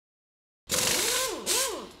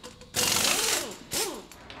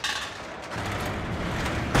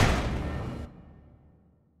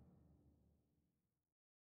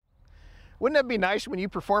Wouldn't it be nice when you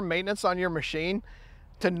perform maintenance on your machine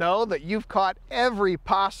to know that you've caught every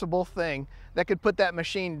possible thing that could put that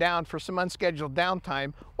machine down for some unscheduled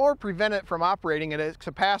downtime or prevent it from operating at its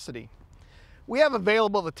capacity? We have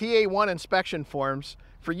available the TA1 inspection forms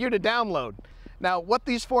for you to download. Now, what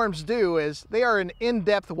these forms do is they are an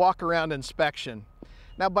in-depth walk-around inspection.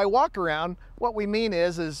 Now, by walk-around, what we mean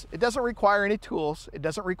is it doesn't require any tools, it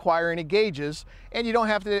doesn't require any gauges, and you don't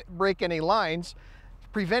have to break any lines,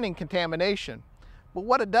 preventing contamination. But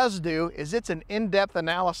what it does do is it's an in-depth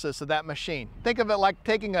analysis of that machine. Think of it like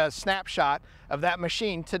taking a snapshot of that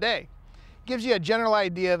machine today. It gives you a general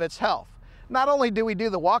idea of its health. Not only do we do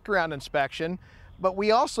the walk-around inspection, but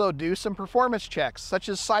we also do some performance checks, such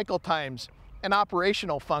as cycle times and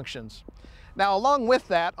operational functions. Now, along with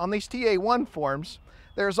that, on these TA1 forms,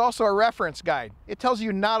 there's also a reference guide. It tells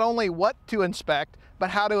you not only what to inspect, but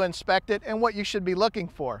how to inspect it and what you should be looking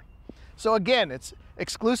for. So again, it's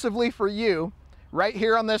exclusively for you right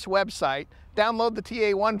here on this website. Download the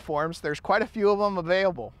TA1 forms. There's quite a few of them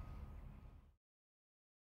available.